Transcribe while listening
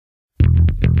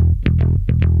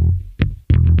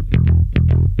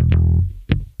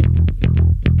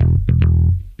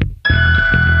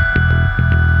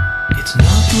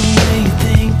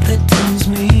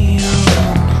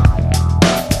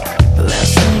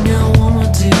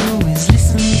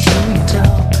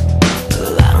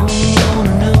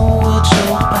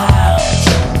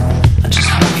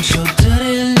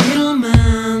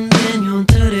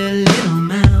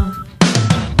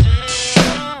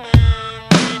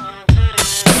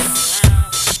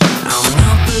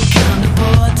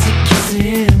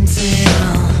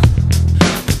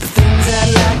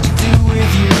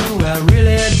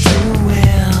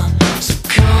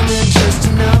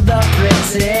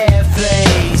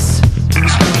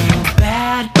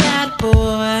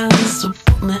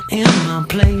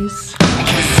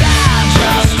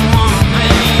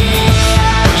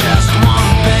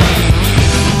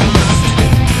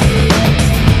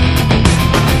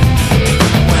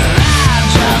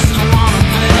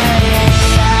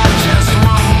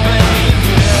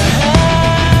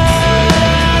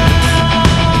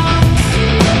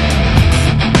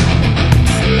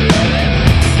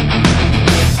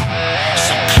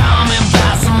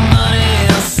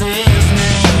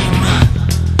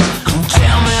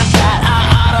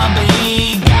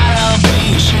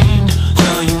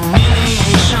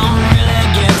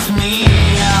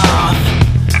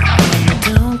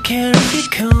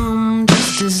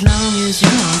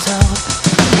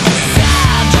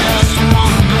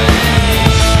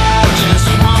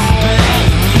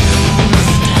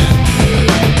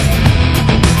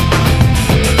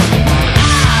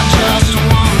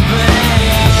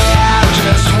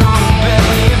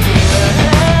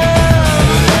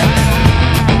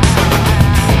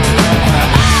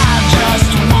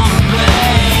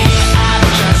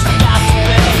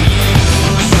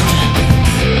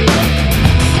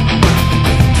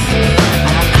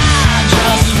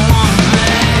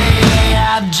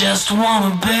just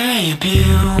wanna be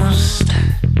abused.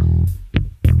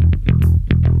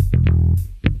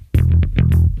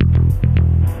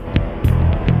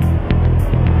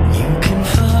 You can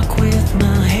fuck with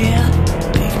my hair,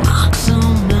 big marks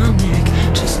on my neck,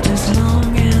 just as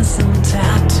long as I'm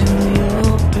tied to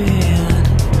your bed.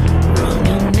 Run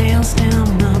your nails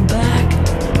down my back,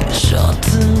 be sure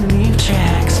to leave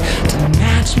tracks to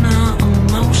match my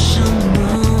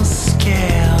emotional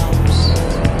scales.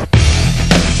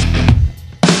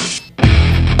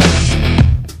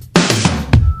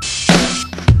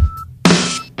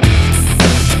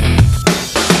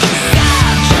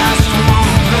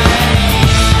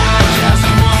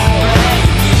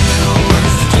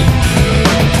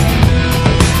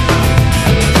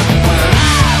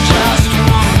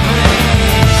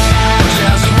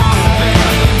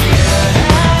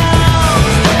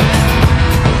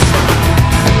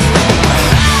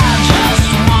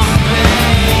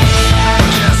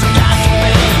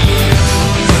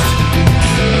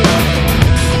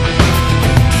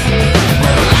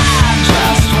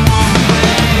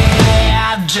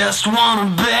 Just wanna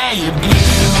be